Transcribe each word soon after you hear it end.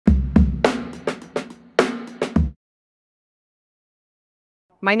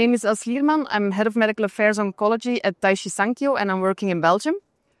My name is Els Lierman. I'm Head of Medical Affairs Oncology at Daiichi Sankyo, and I'm working in Belgium.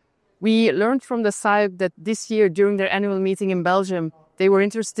 We learned from the SIOG that this year, during their annual meeting in Belgium, they were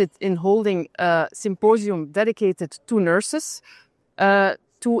interested in holding a symposium dedicated to nurses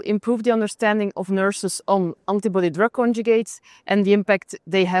to improve the understanding of nurses on antibody-drug conjugates and the impact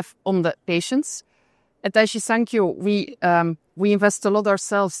they have on the patients. At Daiichi Sankyo, we invest a lot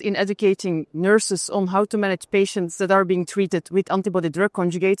ourselves in educating nurses on how to manage patients that are being treated with antibody-drug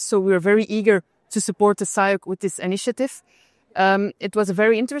conjugates. So we are very eager to support the SIOG with this initiative. It was a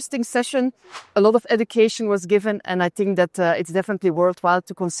very interesting session. A lot of education was given, and I think that it's definitely worthwhile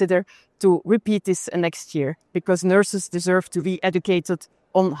to consider to repeat this next year, because nurses deserve to be educated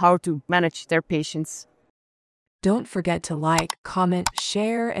on how to manage their patients. Don't forget to like, comment,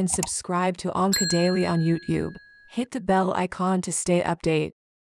 share, and subscribe to OncoDaily on YouTube. Hit the bell icon to stay updated.